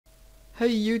Hey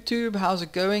YouTube, how's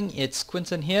it going? It's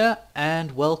Quentin here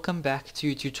and welcome back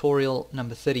to tutorial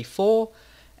number 34,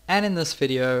 and in this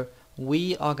video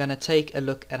we are going to take a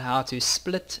look at how to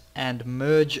split and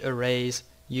merge arrays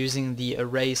using the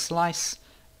array slice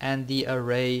and the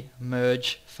array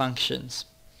merge functions.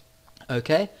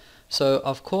 Okay, so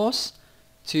of course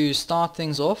to start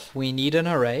things off we need an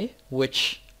array,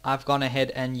 which I've gone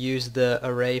ahead and used the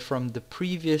array from the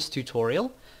previous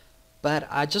tutorial. But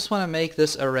I just want to make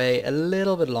this array a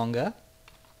little bit longer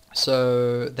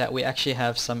so that we actually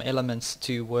have some elements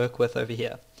to work with over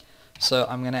here. So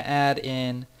I'm going to add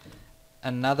in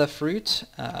another fruit.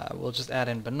 We'll just add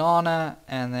in banana,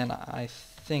 and then I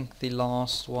think the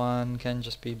last one can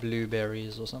just be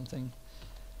blueberries or something.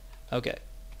 Okay,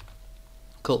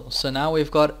 cool. So now we've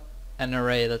got an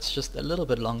array that's just a little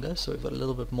bit longer, so we've got a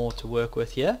little bit more to work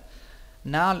with here.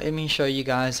 Now let me show you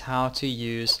guys how to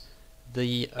use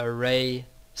the array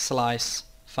slice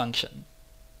function.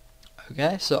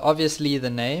 Okay, so obviously the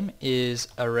name is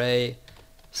array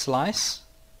slice,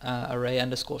 array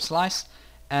underscore slice,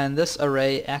 and this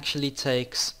array actually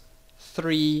takes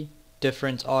three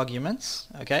different arguments.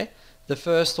 Okay, the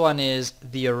first one is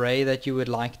the array that you would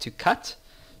like to cut.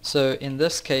 So in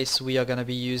this case we are going to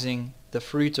be using the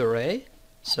fruit array,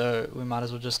 so we might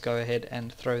as well just go ahead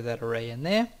and throw that array in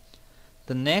there.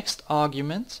 The next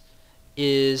argument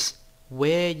is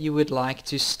where you would like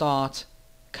to start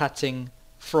cutting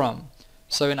from.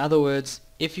 So in other words,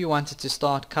 if you wanted to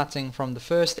start cutting from the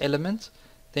first element,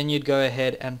 then you'd go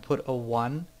ahead and put a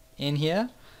 1 in here.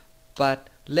 But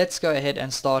let's go ahead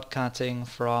and start cutting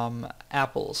from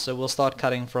apples. So we'll start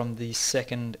cutting from the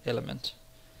second element.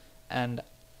 And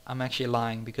I'm actually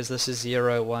lying because this is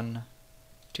 0, 1,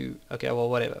 2. Okay, well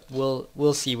whatever.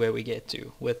 We'll see where we get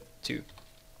to with 2.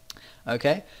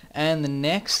 Okay, and the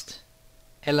next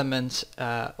element,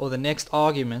 or the next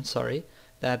argument, sorry,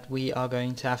 that we are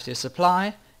going to have to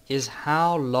supply is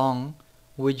how long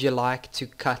would you like to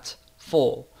cut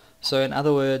for. So in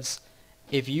other words,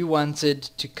 if you wanted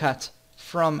to cut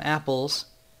from apples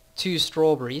to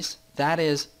strawberries, that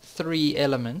is 3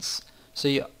 elements,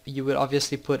 so you would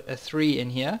obviously put a 3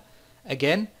 in here.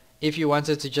 Again, if you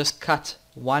wanted to just cut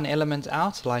one element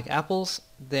out like apples,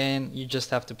 then you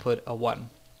just have to put a 1.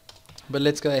 But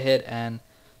let's go ahead and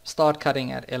start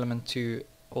cutting at element 2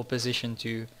 or position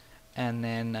 2, and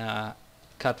then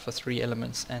cut for 3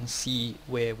 elements and see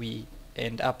where we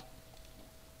end up.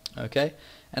 Okay,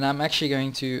 and I'm actually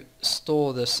going to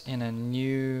store this in a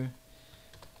new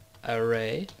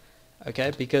array,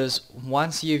 okay, because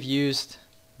once you've used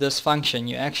this function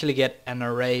you actually get an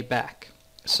array back.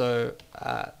 So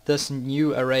this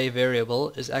new array variable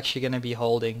is actually going to be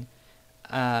holding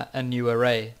a new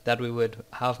array that we would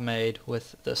have made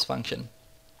with this function.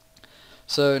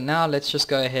 So now let's just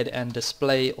go ahead and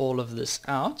display all of this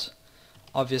out.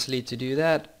 Obviously to do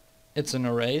that, it's an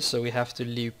array, so we have to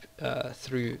loop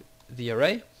through the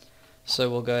array. So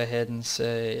we'll go ahead and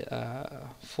say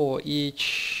for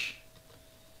each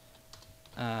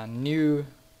new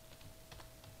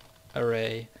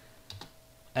array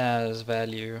as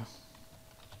value,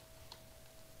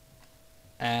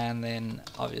 and then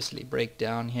obviously break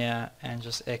down here and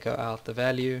just echo out the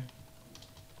value,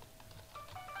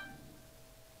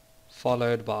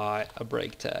 followed by a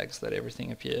break tag so that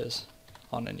everything appears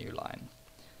on a new line.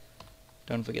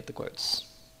 Don't forget the quotes.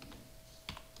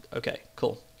 Okay,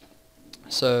 cool.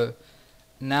 So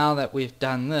now that we've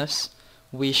done this,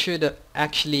 we should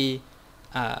actually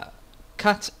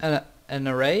cut an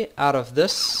array out of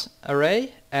this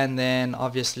array, and then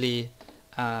obviously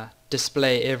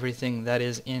display everything that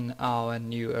is in our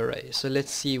new array. So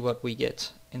let's see what we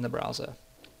get in the browser.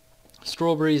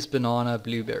 Strawberries, banana,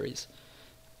 blueberries.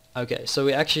 Okay, so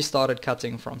we actually started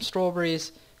cutting from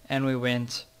strawberries and we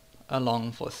went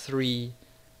along for 3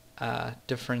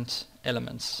 different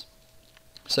elements.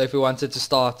 So if we wanted to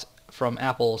start from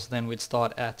apples, then we'd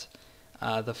start at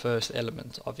the first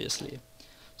element, obviously.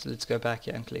 So let's go back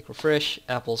here and click refresh,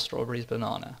 apples, strawberries,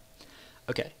 banana.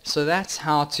 Okay, so that's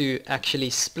how to actually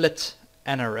split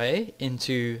an array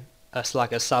into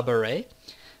like a subarray.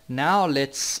 Now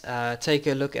let's take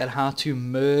a look at how to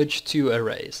merge 2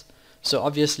 arrays. So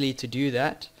obviously to do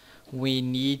that we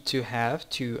need to have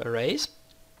 2 arrays.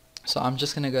 So I'm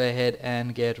just going to go ahead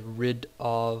and get rid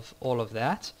of all of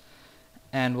that,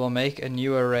 and we'll make a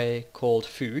new array called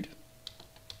food.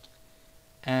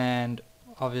 And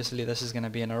obviously this is going to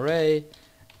be an array,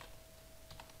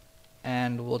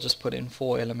 and we'll just put in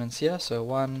 4 elements here. So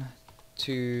 1,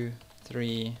 2,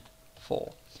 3,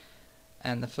 4.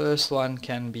 And the first one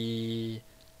can be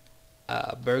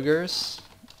burgers.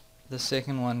 The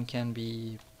second one can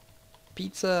be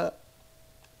pizza,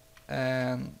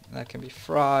 and that can be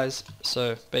fries,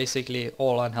 so basically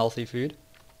all unhealthy food,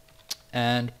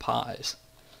 and pies.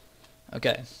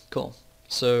 Okay, cool.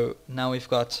 So now we've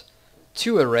got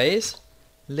two arrays.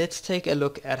 Let's take a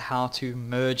look at how to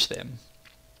merge them.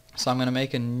 So I'm going to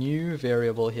make a new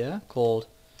variable here called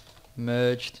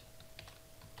merged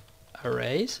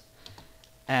arrays,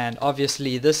 and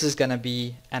obviously this is going to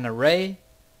be an array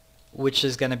which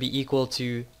is going to be equal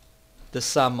to the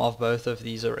sum of both of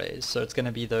these arrays. So it's going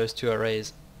to be those two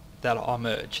arrays that are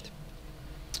merged.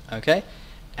 Okay,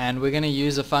 and we're going to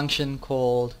use a function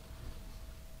called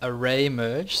array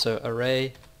merge, so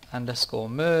array underscore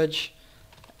merge,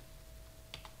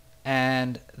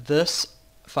 and this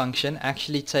function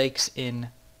actually takes in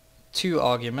two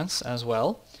arguments as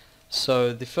well.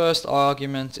 So the first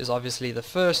argument is obviously the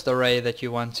first array that you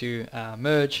want to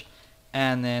merge,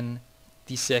 and then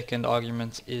the second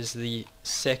argument is the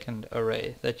second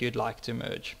array that you'd like to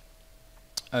merge.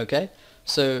 Okay,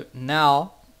 so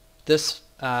now this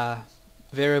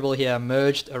variable here,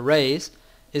 merged arrays,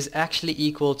 is actually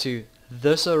equal to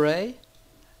this array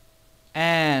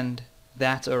and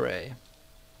that array.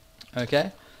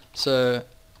 Okay, so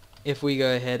if we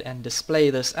go ahead and display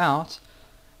this out,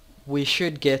 we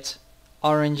should get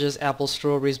oranges, apples,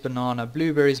 strawberries, banana,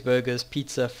 blueberries, burgers,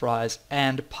 pizza, fries,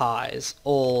 and pies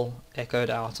all echoed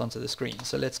out onto the screen.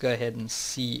 So let's go ahead and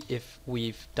see if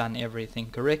we've done everything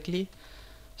correctly.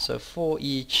 So for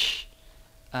each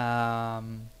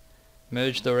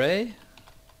merged array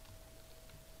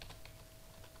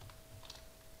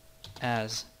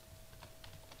as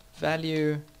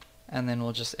value, and then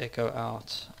we'll just echo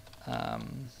out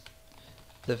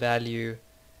the value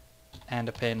and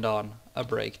append on a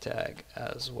break tag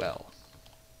as well.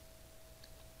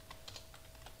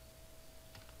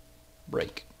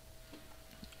 Break.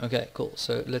 Okay, cool.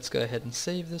 So let's go ahead and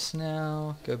save this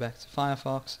now. Go back to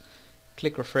Firefox,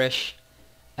 click refresh,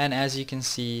 and as you can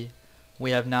see,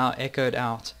 we have now echoed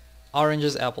out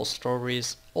oranges, apples,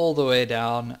 strawberries, all the way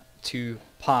down to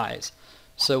pies.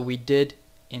 So we did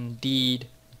indeed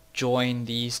join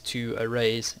these two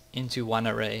arrays into one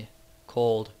array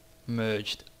called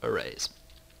merged arrays.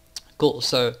 Cool,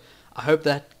 so I hope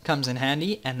that comes in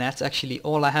handy, and that's actually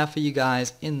all I have for you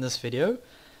guys in this video.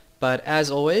 But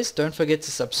as always, don't forget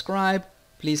to subscribe.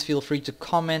 Please feel free to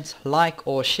comment, like,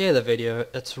 or share the video.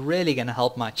 It's really going to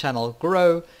help my channel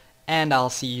grow, and I'll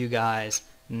see you guys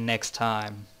next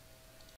time.